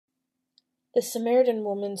The Samaritan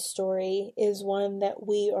woman's story is one that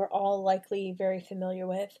we are all likely very familiar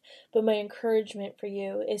with, but my encouragement for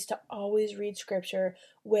you is to always read scripture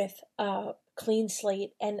with a clean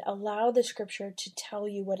slate and allow the scripture to tell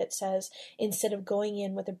you what it says instead of going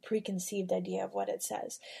in with a preconceived idea of what it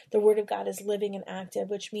says. The word of God is living and active,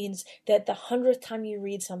 which means that the 100th time you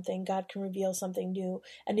read something, God can reveal something new,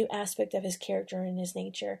 a new aspect of his character and his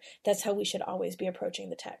nature. That's how we should always be approaching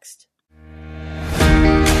the text.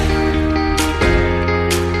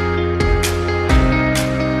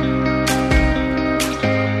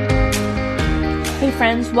 Hey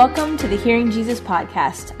friends, welcome to the Hearing Jesus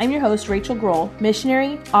podcast. I'm your host, Rachel Grohl,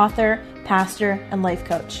 missionary, author, pastor, and life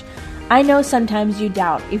coach. I know sometimes you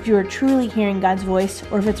doubt if you are truly hearing God's voice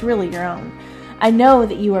or if it's really your own. I know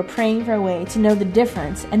that you are praying for a way to know the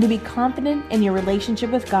difference and to be confident in your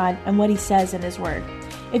relationship with God and what He says in His Word.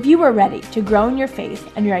 If you are ready to grow in your faith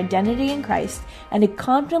and your identity in Christ and to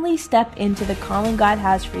confidently step into the calling God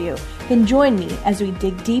has for you, then join me as we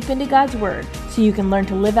dig deep into God's Word so you can learn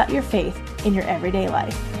to live out your faith in your everyday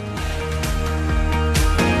life.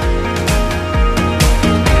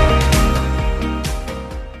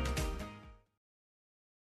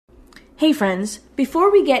 Hey friends, before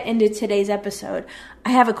we get into today's episode,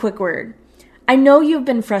 I have a quick word. I know you've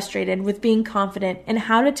been frustrated with being confident in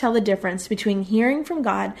how to tell the difference between hearing from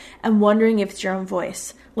God and wondering if it's your own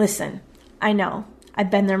voice. Listen, I know. I've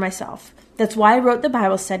been there myself. That's why I wrote the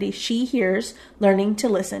Bible study, She Hears, Learning to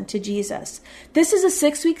Listen to Jesus. This is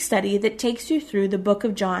a 6-week study that takes you through the book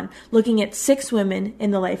of John, looking at 6 women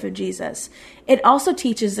in the life of Jesus. It also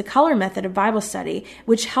teaches the color method of Bible study,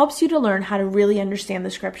 which helps you to learn how to really understand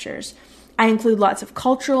the scriptures. I include lots of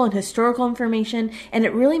cultural and historical information, and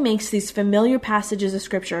it really makes these familiar passages of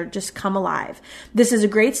scripture just come alive. This is a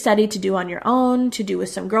great study to do on your own, to do with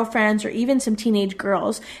some girlfriends, or even some teenage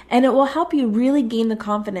girls, and it will help you really gain the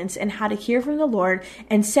confidence in how to hear from the Lord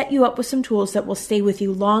and set you up with some tools that will stay with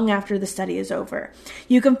you long after the study is over.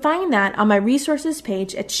 You can find that on my resources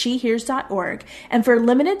page at shehears.org, and for a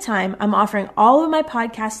limited time, I'm offering all of my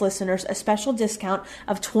podcast listeners a special discount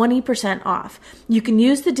of 20% off. You can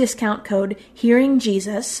use the discount code Hearing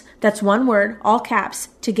Jesus, that's one word, all caps,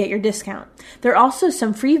 to get your discount. There are also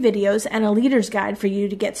some free videos and a leader's guide for you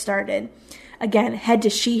to get started. Again, head to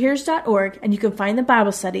shehears.org and you can find the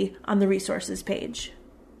Bible study on the resources page.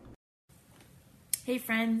 Hey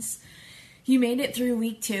friends, you made it through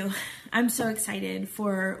week 2. I'm so excited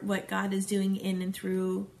for what God is doing in and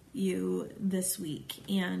through you this week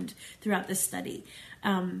and throughout this study.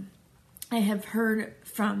 I have heard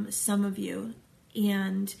from some of you,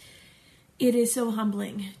 and it is so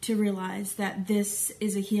humbling to realize that this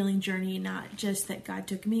is a healing journey, not just that God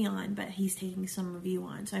took me on, but He's taking some of you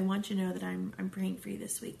on. So I want you to know that I'm praying for you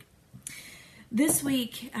this week. This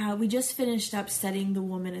week, we just finished up studying the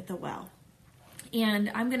woman at the well. And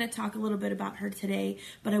I'm going to talk a little bit about her today,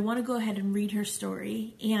 but I want to go ahead and read her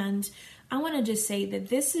story. And I want to just say that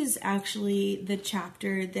this is actually the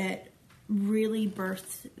chapter that really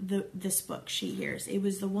birthed this book, She Hears. It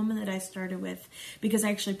was the woman that I started with because I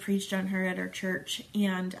actually preached on her at our church,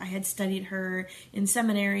 and I had studied her in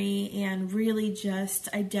seminary and really just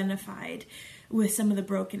identified with some of the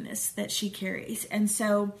brokenness that she carries. And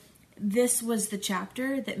so this was the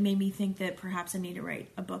chapter that made me think that perhaps I need to write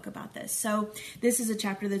a book about this. So this is a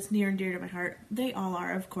chapter that's near and dear to my heart. They all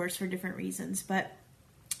are, of course, for different reasons, but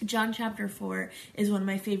John chapter 4 is one of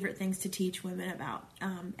my favorite things to teach women about,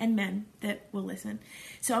 and men that will listen.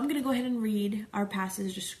 So I'm going to go ahead and read our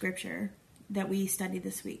passage of scripture that we studied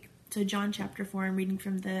this week. So John chapter 4, I'm reading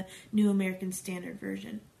from the New American Standard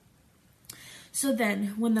Version. So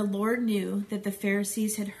then, when the Lord knew that the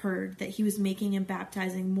Pharisees had heard that He was making and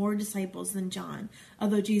baptizing more disciples than John,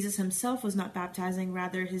 although Jesus Himself was not baptizing,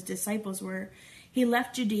 rather His disciples were, He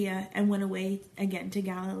left Judea and went away again to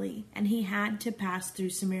Galilee, and He had to pass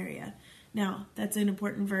through Samaria. Now, that's an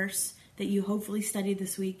important verse that you hopefully studied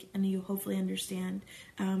this week and you hopefully understand.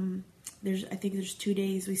 I think there's 2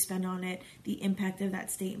 days we spend on it, the impact of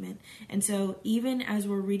that statement. And so even as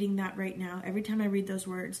we're reading that right now, every time I read those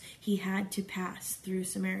words, He had to pass through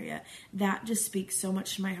Samaria. That just speaks so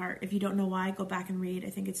much to my heart. If you don't know why, go back and read.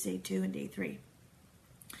 I think it's day 2 and day 3.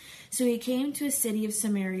 So He came to a city of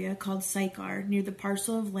Samaria called Sychar, near the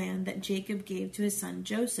parcel of land that Jacob gave to his son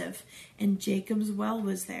Joseph, and Jacob's well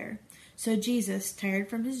was there. So Jesus, tired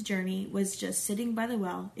from his journey, was just sitting by the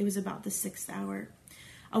well. It was about the 6th hour.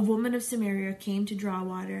 A woman of Samaria came to draw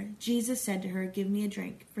water. Jesus said to her, "Give me a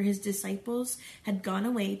drink," for His disciples had gone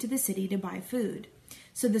away to the city to buy food.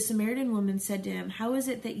 So the Samaritan woman said to Him, "How is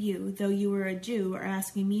it that you, though you are a Jew, are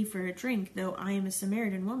asking me for a drink, though I am a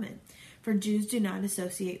Samaritan woman?" For Jews do not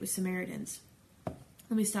associate with Samaritans.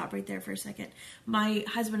 Let me stop right there for a second. My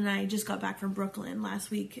husband and I just got back from Brooklyn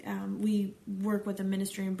last week. We work with a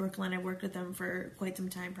ministry in Brooklyn. I worked with them for quite some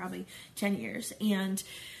time, probably 10 years. And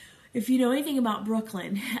if you know anything about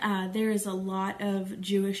Brooklyn, there is a lot of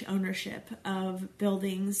Jewish ownership of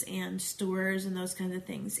buildings and stores and those kinds of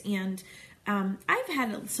things. And I've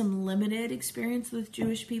had some limited experience with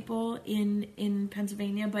Jewish people in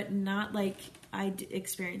Pennsylvania, but not like I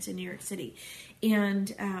experienced in New York City. And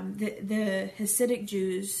the Hasidic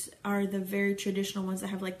Jews are the very traditional ones that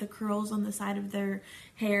have like the curls on the side of their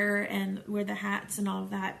hair and wear the hats and all of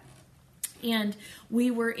that. And we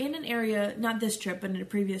were in an area, not this trip, but in a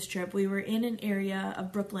previous trip, we were in an area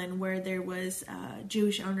of Brooklyn where there was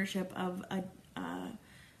Jewish ownership of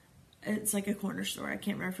it's like a corner store. I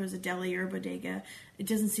can't remember if it was a deli or a bodega. It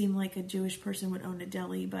doesn't seem like a Jewish person would own a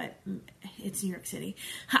deli, but it's New York City.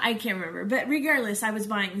 I can't remember. But regardless, I was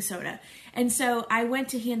buying soda. And so I went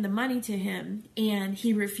to hand the money to him, and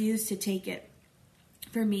he refused to take it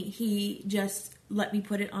for me. He just let me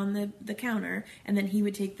put it on the counter, and then he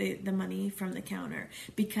would take the money from the counter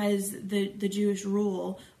because the Jewish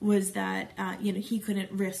rule was that he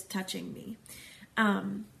couldn't risk touching me.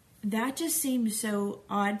 That just seems so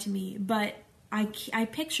odd to me, but I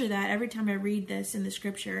picture that every time I read this in the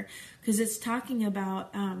scripture because it's talking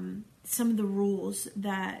about some of the rules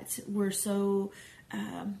that were so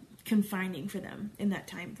confining for them in that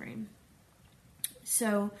time frame.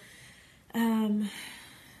 So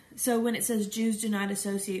when it says Jews do not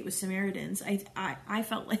associate with Samaritans, I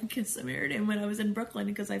felt like a Samaritan when I was in Brooklyn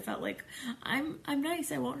because I felt like I'm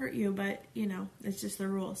nice, I won't hurt you, but it's just the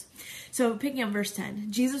rules. So picking up verse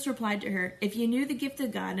 10, Jesus replied to her, "If you knew the gift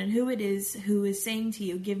of God and who it is who is saying to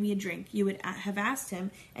you, 'Give me a drink,' you would have asked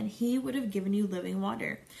him, and he would have given you living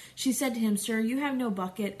water." She said to him, "Sir, you have no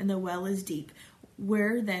bucket, and the well is deep.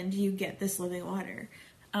 Where then do you get this living water?"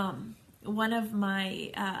 One of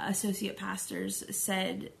my associate pastors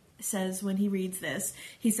says when he reads this,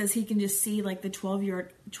 he says he can just see like the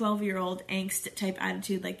 12-year-old angst type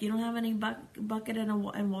attitude, like, you don't have any bucket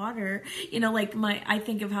and water, like I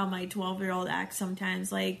think of how my 12-year-old acts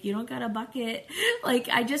sometimes, like, you don't got a bucket. Like,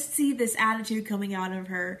 I just see this attitude coming out of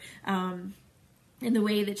her in the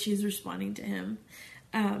way that she's responding to him.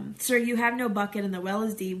 "Sir, you have no bucket and the well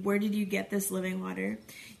is deep. Where did you get this living water?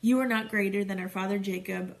 You are not greater than our father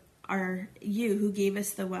Jacob. Are you who gave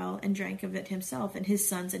us the well and drank of it himself and his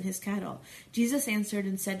sons and his cattle?" Jesus answered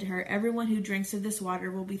and said to her, "Everyone who drinks of this water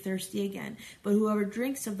will be thirsty again, but whoever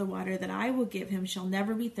drinks of the water that I will give him shall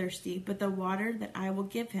never be thirsty, but the water that I will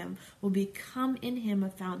give him will become in him a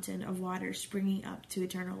fountain of water springing up to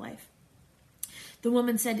eternal life." The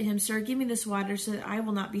woman said to him, "Sir, give me this water so that I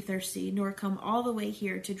will not be thirsty, nor come all the way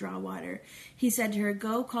here to draw water." He said to her,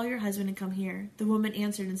 "Go, call your husband and come here." The woman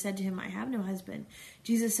answered and said to him, "I have no husband."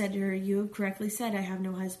 Jesus said to her, "You have correctly said, 'I have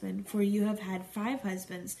no husband,' for you have had 5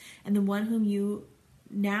 husbands, and the one whom you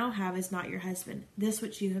now have is not your husband. This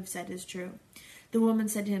which you have said is true." The woman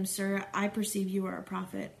said to him, "Sir, I perceive you are a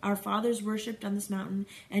prophet. Our fathers worshipped on this mountain,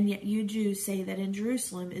 and yet you Jews say that in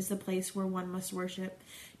Jerusalem is the place where one must worship."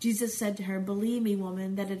 Jesus said to her, "Believe me,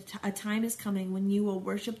 woman, that a time is coming when you will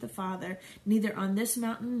worship the Father, neither on this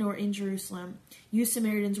mountain nor in Jerusalem. You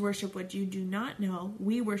Samaritans worship what you do not know.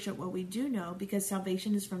 We worship what we do know, because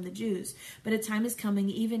salvation is from the Jews. But a time is coming,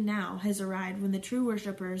 even now has arrived, when the true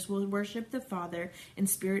worshippers will worship the Father in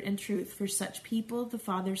spirit and truth. For such people the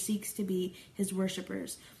Father seeks to be his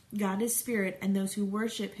worshippers. God is spirit, and those who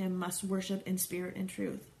worship him must worship in spirit and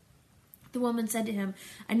truth." The woman said to him,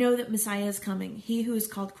 "I know that Messiah is coming, he who is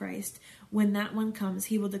called Christ. When that one comes,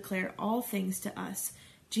 he will declare all things to us."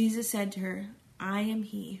 Jesus said to her, "I am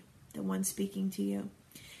he, the one speaking to you."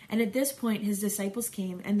 And at this point his disciples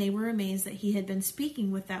came, and they were amazed that he had been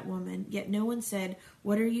speaking with that woman, yet no one said,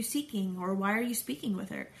 "What are you seeking?" or "Why are you speaking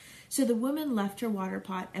with her?" So the woman left her water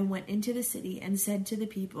pot and went into the city and said to the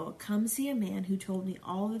people, "Come see a man who told me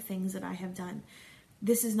all the things that I have done.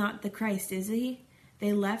 This is not the Christ, is he?"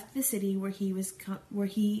 They left the city where he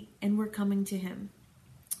were coming to him.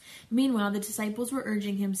 Meanwhile, the disciples were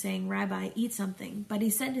urging him, saying, "Rabbi, eat something." But he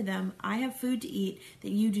said to them, "I have food to eat that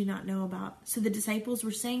you do not know about." So the disciples were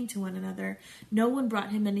saying to one another, "No one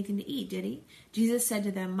brought him anything to eat, did he?" Jesus said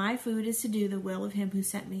to them, "My food is to do the will of him who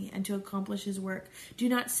sent me, and to accomplish his work. Do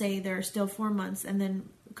not say, 'There are still 4 months, and then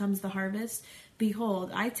comes the harvest.' Behold,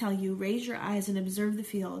 I tell you, raise your eyes and observe the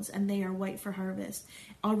fields, and they are white for harvest.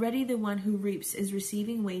 Already the one who reaps is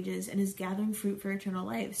receiving wages and is gathering fruit for eternal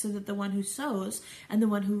life, so that the one who sows and the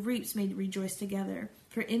one who reaps may rejoice together.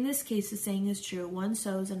 For in this case the saying is true, one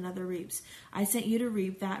sows and another reaps. I sent you to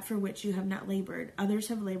reap that for which you have not labored. Others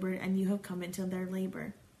have labored, and you have come into their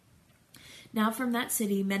labor." Now from that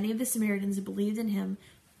city, many of the Samaritans believed in him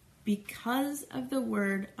because of the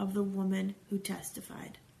word of the woman who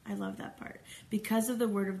testified. I love that part. Because of the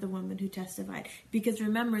word of the woman who testified. Because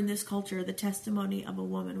remember, in this culture, the testimony of a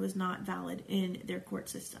woman was not valid in their court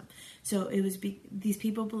system. So it was these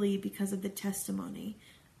people believed because of the testimony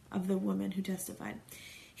of the woman who testified.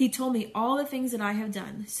 He told me all the things that I have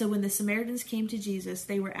done. So when the Samaritans came to Jesus,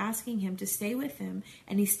 they were asking him to stay with them,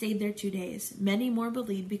 and he stayed there 2 days. Many more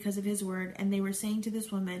believed because of his word, and they were saying to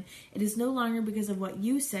this woman, "It is no longer because of what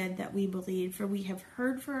you said that we believe, for we have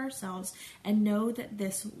heard for ourselves and know that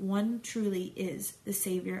this one truly is the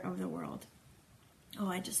Savior of the world." Oh,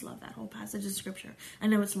 I just love that whole passage of Scripture. I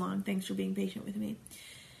know it's long. Thanks for being patient with me.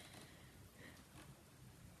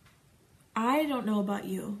 I don't know about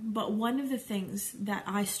you, but one of the things that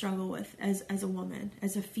I struggle with as a woman,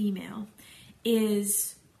 as a female,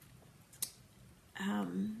 is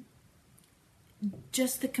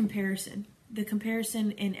just the comparison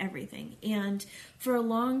in everything. And for a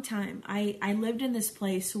long time, I lived in this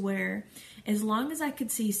place where as long as I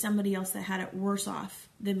could see somebody else that had it worse off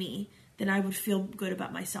than me, then I would feel good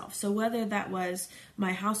about myself. So whether that was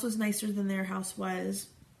my house was nicer than their house was,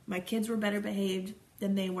 my kids were better behaved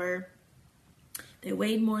than they were, they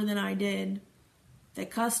weighed more than I did, they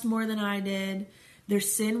cussed more than I did, their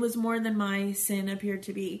sin was more than my sin appeared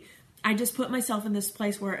to be, I just put myself in this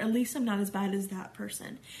place where at least I'm not as bad as that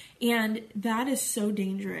person. And that is so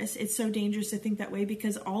dangerous. It's so dangerous to think that way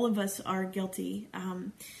because all of us are guilty.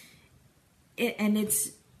 And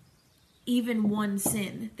it's even one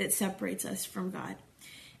sin that separates us from God.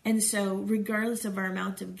 And so regardless of our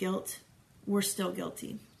amount of guilt, we're still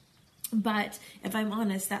guilty. But if I'm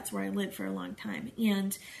honest, that's where I lived for a long time.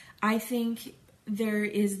 And I think there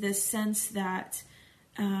is this sense that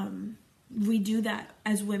we do that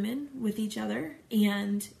as women with each other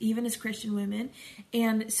and even as Christian women.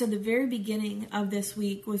 And so the very beginning of this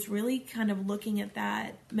week was really kind of looking at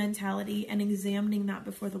that mentality and examining that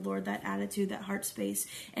before the Lord, that attitude, that heart space,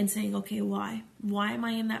 and saying, okay, why? Why am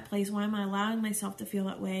I in that place? Why am I allowing myself to feel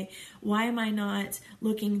that way? Why am I not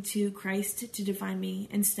looking to Christ to define me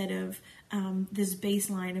instead of this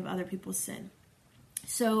baseline of other people's sin?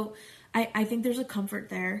 So I think there's a comfort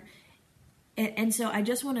there. And so I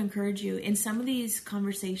just want to encourage you in some of these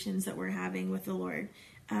conversations that we're having with the Lord,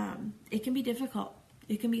 it can be difficult.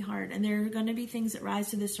 It can be hard. And there are going to be things that rise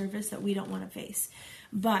to the surface that we don't want to face.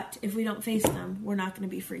 But if we don't face them, we're not going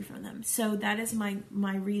to be free from them. So that is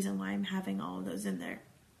my reason why I'm having all of those in there.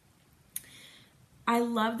 I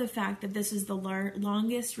love the fact that this is the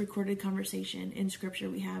longest recorded conversation in Scripture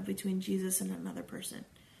we have between Jesus and another person.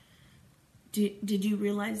 Did you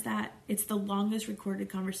realize that? It's the longest recorded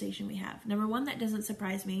conversation we have. Number one, that doesn't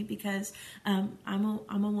surprise me because I'm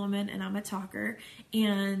a woman and I'm a talker.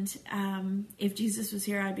 And if Jesus was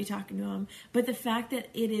here, I'd be talking to him. But the fact that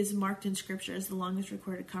it is marked in Scripture as the longest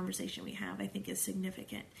recorded conversation we have, I think is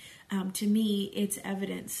significant. To me, it's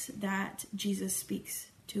evidence that Jesus speaks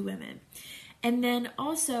to women. And then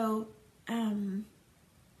also,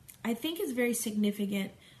 I think it's very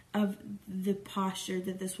significant of the posture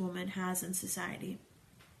that this woman has in society.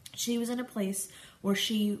 She was in a place where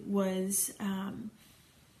she was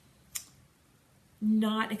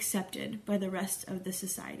not accepted by the rest of the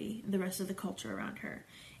society, the rest of the culture around her.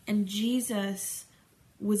 And Jesus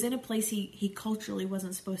was in a place he culturally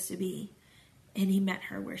wasn't supposed to be, and he met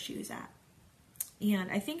her where she was at.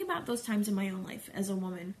 And I think about those times in my own life as a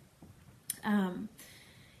woman.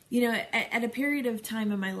 At a period of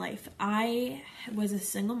time in my life, I was a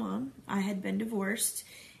single mom. I had been divorced.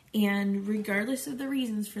 And regardless of the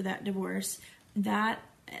reasons for that divorce, that,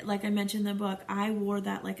 like I mentioned in the book, I wore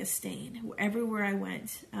that like a stain everywhere I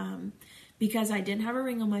went because I didn't have a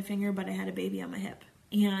ring on my finger, but I had a baby on my hip.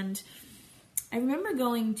 And I remember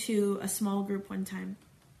going to a small group one time.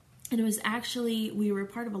 And it was actually, we were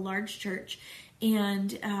part of a large church.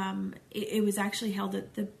 And it was actually held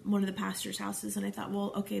at one of the pastor's houses. And I thought,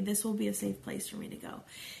 well, okay, this will be a safe place for me to go.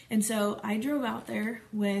 And so I drove out there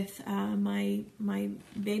with my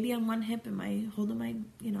baby on one hip and holding my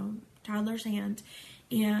toddler's hand.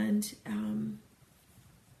 And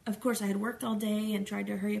of course, I had worked all day and tried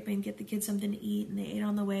to hurry up and get the kids something to eat. And they ate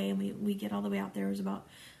on the way. And we get all the way out there. It was about,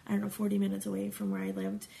 40 minutes away from where I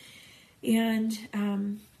lived.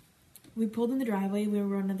 And we pulled in the driveway. We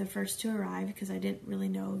were one of the first to arrive because I didn't really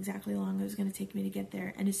know exactly how long it was going to take me to get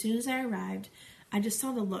there. And as soon as I arrived, I just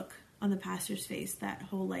saw the look on the pastor's face, that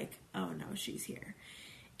whole like, oh no, she's here.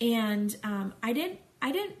 And I didn't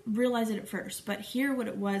realize it at first, but here what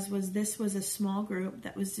it was this was a small group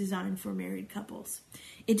that was designed for married couples.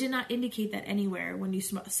 It did not indicate that anywhere when you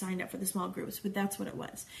signed up for the small groups, but that's what it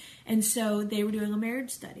was. And so they were doing a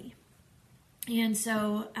marriage study. And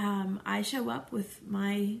so I show up with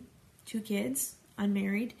my 2 kids,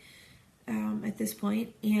 unmarried at this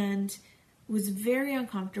point, and was very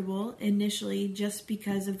uncomfortable initially just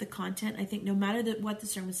because of the content. I think no matter what the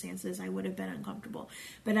circumstances, I would have been uncomfortable.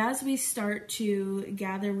 But as we start to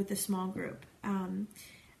gather with a small group,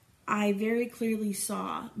 I very clearly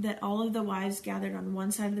saw that all of the wives gathered on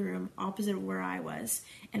one side of the room opposite of where I was,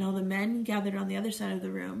 and all the men gathered on the other side of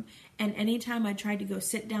the room, and anytime I tried to go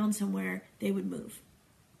sit down somewhere, they would move.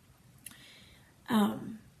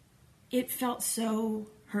 It felt so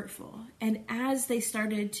hurtful. And as they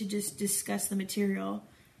started to just discuss the material,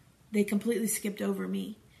 they completely skipped over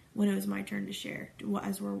me when it was my turn to share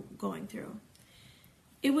as we're going through.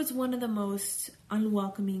 It was one of the most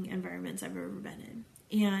unwelcoming environments I've ever been in.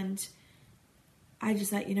 And I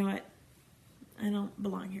just thought, you know what? I don't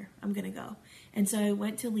belong here. I'm going to go. And so I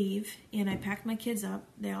went to leave, and I packed my kids up.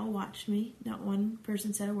 They all watched me. Not one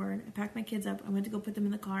person said a word. I packed my kids up. I went to go put them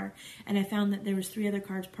in the car, and I found that there was 3 other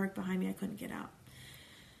cars parked behind me. I couldn't get out.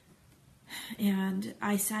 And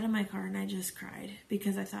I sat in my car, and I just cried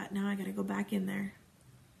because I thought, now I got to go back in there,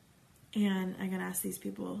 and I got to ask these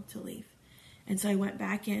people to leave. And so I went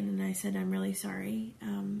back in, and I said, I'm really sorry,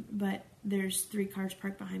 but there's 3 cars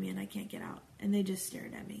parked behind me, and I can't get out. And they just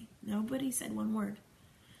stared at me. Nobody said one word.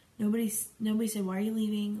 Nobody said, why are you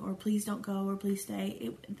leaving? Or please don't go, or please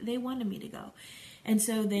stay. They wanted me to go. And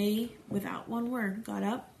so they, without one word, got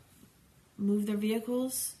up, moved their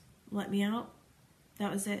vehicles, let me out.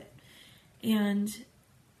 That was it. And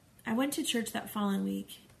I went to church that following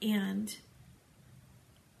week and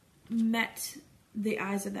met the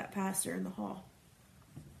eyes of that pastor in the hall.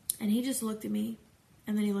 And he just looked at me,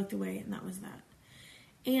 and then he looked away, and that was that.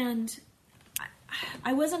 And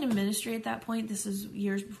I wasn't in ministry at that point. This is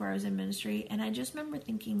years before I was in ministry. And I just remember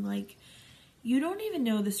thinking, like, you don't even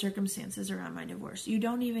know the circumstances around my divorce. You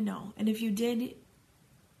don't even know. And if you did,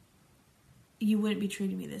 you wouldn't be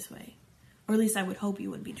treating me this way. Or at least I would hope you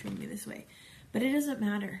wouldn't be treating me this way. But it doesn't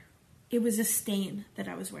matter. It was a stain that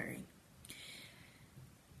I was wearing.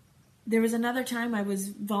 There was another time I was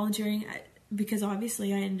volunteering, because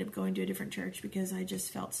obviously I ended up going to a different church because I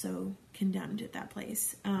just felt so condemned at that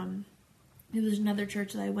place. There was another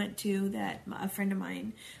church that I went to that a friend of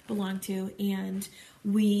mine belonged to, and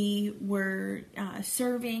we were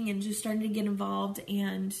serving and just starting to get involved,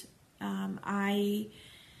 and I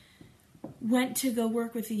went to go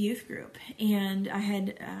work with the youth group, and I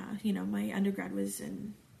had, my undergrad was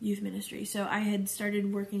in youth ministry, so I had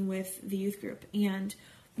started working with the youth group, and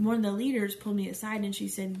one of the leaders pulled me aside, and she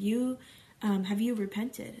said, have you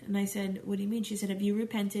repented? And I said, what do you mean? She said, have you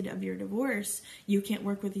repented of your divorce? You can't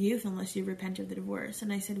work with the youth unless you repent of the divorce.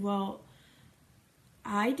 And I said, well,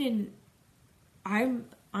 I didn't, I'm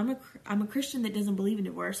a Christian that doesn't believe in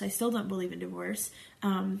divorce. I still don't believe in divorce.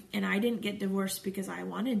 And I didn't get divorced because I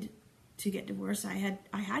wanted to get divorced. I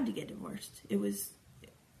had to get divorced. It was,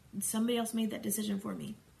 somebody else made that decision for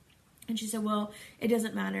me. And she said, well, it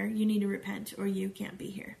doesn't matter. You need to repent or you can't be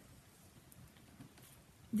here.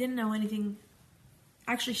 Didn't know anything.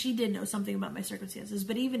 Actually, she did know something about my circumstances,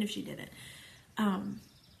 but even if she didn't,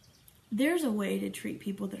 there's a way to treat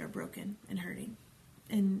people that are broken and hurting,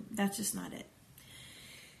 and that's just not it.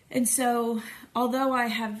 And so, although I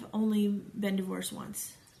have only been divorced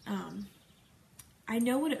once, I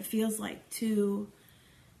know what it feels like to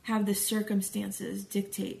have the circumstances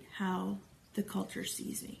dictate how the culture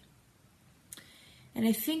sees me. And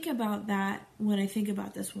I think about that when I think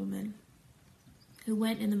about this woman who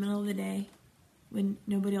went in the middle of the day when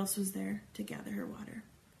nobody else was there to gather her water.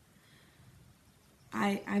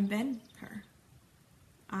 I've been her.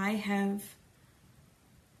 I have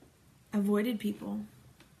avoided people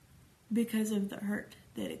because of the hurt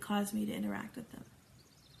that it caused me to interact with them.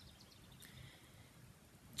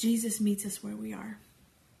 Jesus meets us where we are.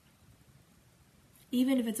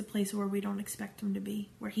 Even if it's a place where we don't expect him to be,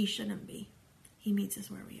 where he shouldn't be, he meets us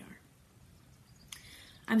where we are.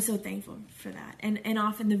 I'm so thankful for that. And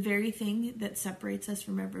often the very thing that separates us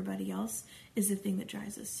from everybody else is the thing that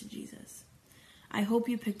drives us to Jesus. I hope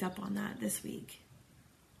you picked up on that this week.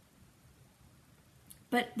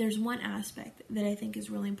 But there's one aspect that I think is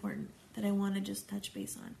really important that I want to just touch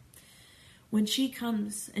base on. When she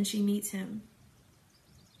comes and she meets him,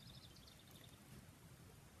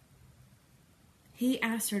 he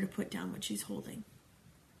asks her to put down what she's holding,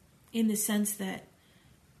 in the sense that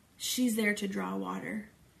she's there to draw water,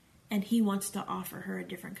 and he wants to offer her a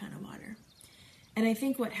different kind of water. And I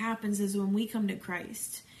think what happens is when we come to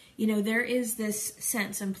Christ, there is this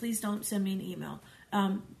sense, and please don't send me an email,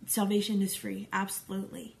 salvation is free,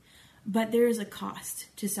 absolutely. But there is a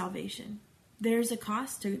cost to salvation. There's a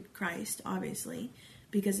cost to Christ, obviously,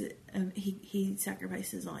 because he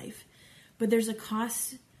sacrificed his life. But there's a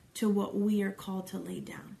cost to what we are called to lay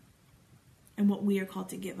down and what we are called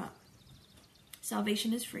to give up.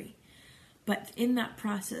 Salvation is free, but in that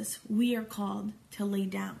process, we are called to lay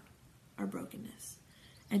down our brokenness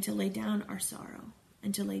and to lay down our sorrow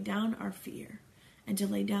and to lay down our fear and to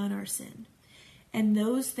lay down our sin. And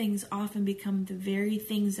those things often become the very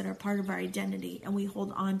things that are part of our identity, and we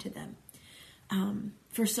hold on to them.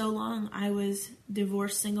 For so long, I was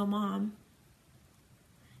divorced single mom,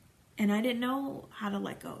 and I didn't know how to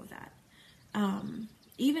let go of that.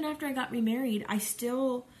 Even after I got remarried, I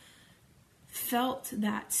still felt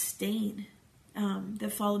that stain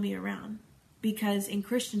that followed me around, because in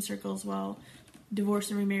Christian circles, well, divorce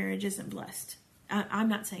and remarriage isn't blessed. I'm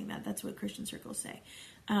not saying that. That's what Christian circles say.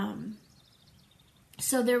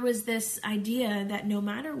 So there was this idea that no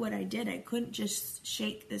matter what I did, I couldn't just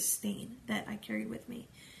shake this stain that I carried with me.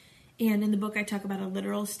 And in the book, I talk about a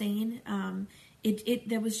literal stain.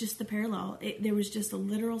 There was just the parallel. There was just a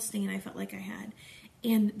literal stain I felt like I had.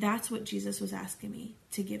 And that's what Jesus was asking me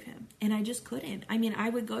to give him. And I just couldn't. I mean, I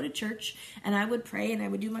would go to church and I would pray and I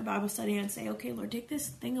would do my Bible study and say, okay, Lord, take this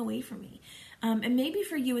thing away from me. And maybe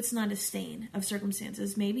for you, it's not a stain of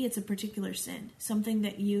circumstances. Maybe it's a particular sin, something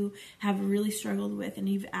that you have really struggled with and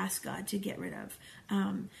you've asked God to get rid of.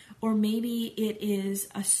 Or maybe it is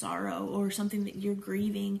a sorrow or something that you're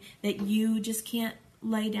grieving that you just can't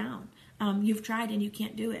lay down. You've tried and you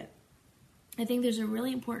can't do it. I think there's a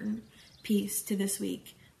really important piece to this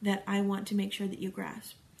week that I want to make sure that you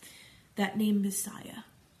grasp. That name Messiah.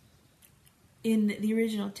 In the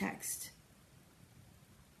original text,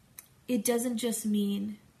 it doesn't just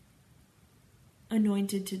mean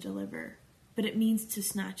anointed to deliver, but it means to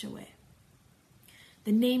snatch away.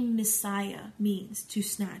 The name Messiah means to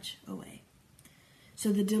snatch away.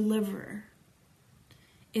 So the deliverer,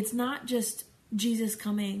 it's not just Jesus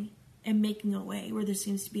coming and making a way where there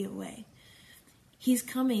seems to be a way. He's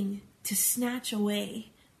coming to snatch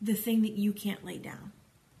away the thing that you can't lay down.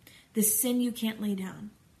 The sin you can't lay down.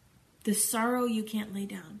 The sorrow you can't lay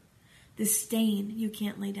down. The stain you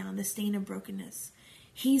can't lay down. The stain of brokenness.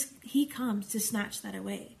 He comes to snatch that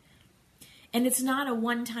away. And it's not a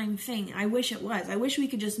one-time thing. I wish it was. I wish we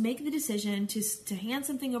could just make the decision to hand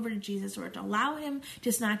something over to Jesus or to allow him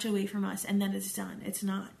to snatch away from us and then it's done. It's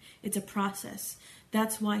not. It's a process.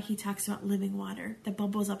 That's why he talks about living water that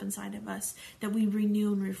bubbles up inside of us, that we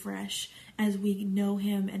renew and refresh as we know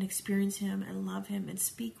him and experience him and love him and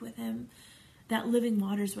speak with him. That living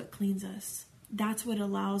water is what cleans us. That's what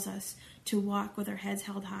allows us to walk with our heads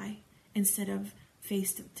held high instead of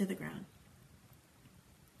face to the ground.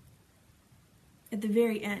 At the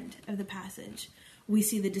very end of the passage, we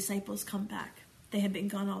see the disciples come back. They had been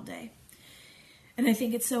gone all day. And I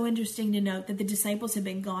think it's so interesting to note that the disciples had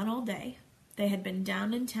been gone all day. They had been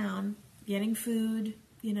down in town, getting food,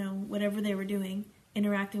 whatever they were doing,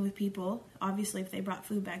 interacting with people. Obviously, if they brought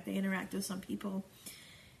food back, they interacted with some people.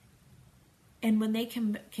 And when they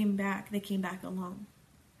came back, they came back alone.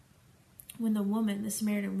 When the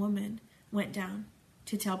Samaritan woman, went down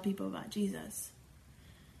to tell people about Jesus,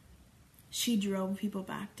 she drove people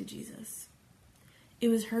back to Jesus. It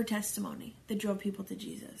was her testimony that drove people to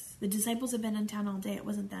Jesus. The disciples had been in town all day. It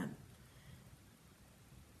wasn't them.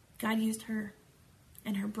 God used her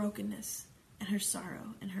and her brokenness and her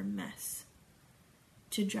sorrow and her mess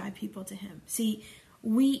to drive people to him. See,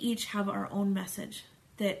 we each have our own message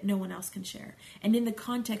that no one else can share. And in the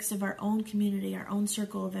context of our own community, our own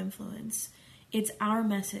circle of influence, it's our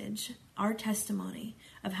message, our testimony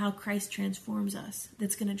of how Christ transforms us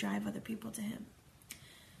that's going to drive other people to him.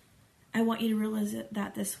 I want you to realize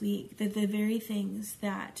that this week, that the very things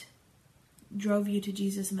that drove you to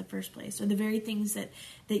Jesus in the first place, or the very things that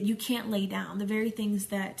you can't lay down, the very things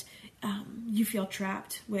that you feel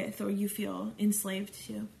trapped with or you feel enslaved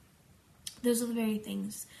to, those are the very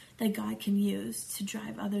things that God can use to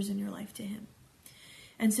drive others in your life to him.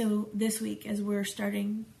 And so this week, as we're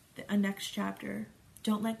starting a next chapter,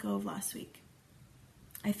 don't let go of last week.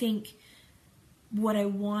 I think what I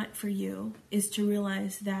want for you is to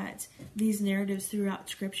realize that these narratives throughout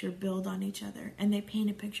Scripture build on each other and they paint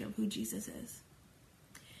a picture of who Jesus is.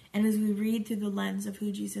 And as we read through the lens of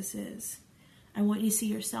who Jesus is, I want you to see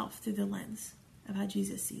yourself through the lens of how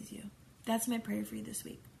Jesus sees you. That's my prayer for you this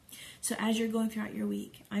week. So as you're going throughout your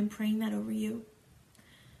week, I'm praying that over you.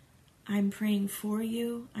 I'm praying for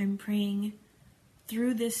you. I'm praying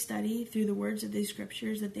through this study, through the words of these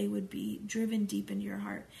scriptures, that they would be driven deep into your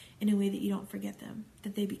heart in a way that you don't forget them,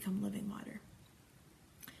 that they become living water.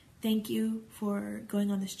 Thank you for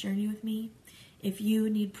going on this journey with me. If you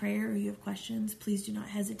need prayer or you have questions, please do not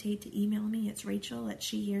hesitate to email me. It's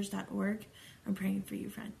Rachel@shehears.org, I'm praying for you,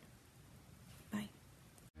 friend. Bye.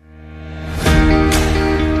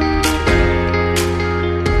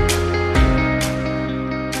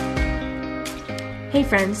 Hey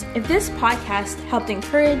friends, if this podcast helped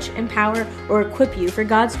encourage, empower, or equip you for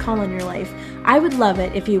God's call in your life, I would love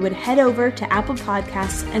it if you would head over to Apple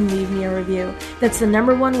Podcasts and leave me a review. That's the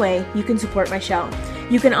number one way you can support my show.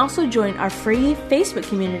 You can also join our free Facebook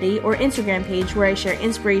community or Instagram page where I share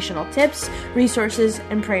inspirational tips, resources,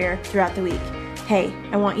 and prayer throughout the week. Hey,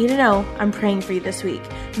 I want you to know I'm praying for you this week.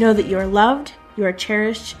 Know that you are loved, you are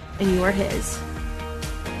cherished, and you are His.